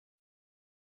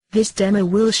This demo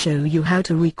will show you how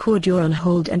to record your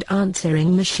on-hold and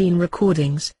answering machine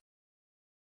recordings.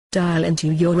 Dial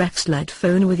into your X-Lite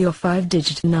phone with your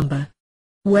 5-digit number.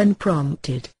 When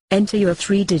prompted, enter your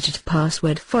 3-digit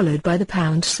password followed by the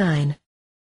 #.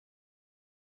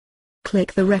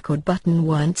 Click the record button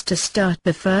once to start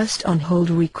the first on-hold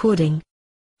recording.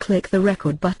 Click the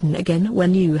record button again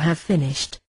when you have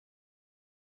finished.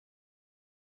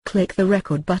 Click the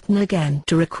record button again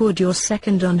to record your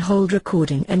second on-hold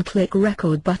recording and click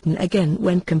record button again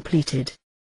when completed.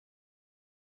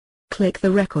 Click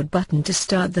the record button to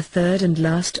start the third and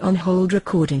last on-hold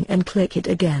recording and click it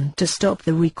again to stop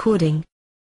the recording.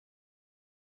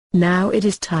 Now it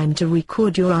is time to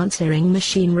record your answering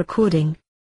machine recording.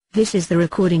 This is the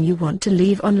recording you want to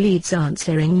leave on Leeds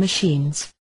answering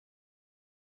machines.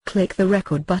 Click the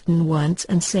record button once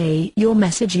and say your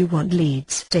message you want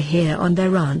Leeds to hear on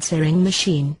their answering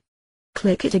machine.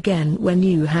 Click it again when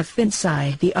you have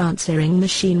finished the answering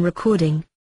machine recording.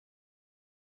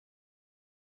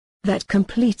 That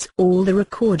completes all the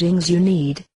recordings you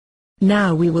need.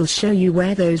 Now we will show you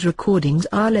where those recordings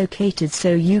are located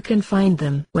so you can find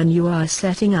them when you are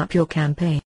setting up your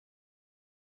campaign.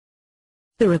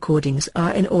 The recordings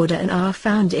are in order and are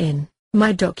found in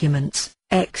My Documents,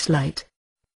 X-Lite.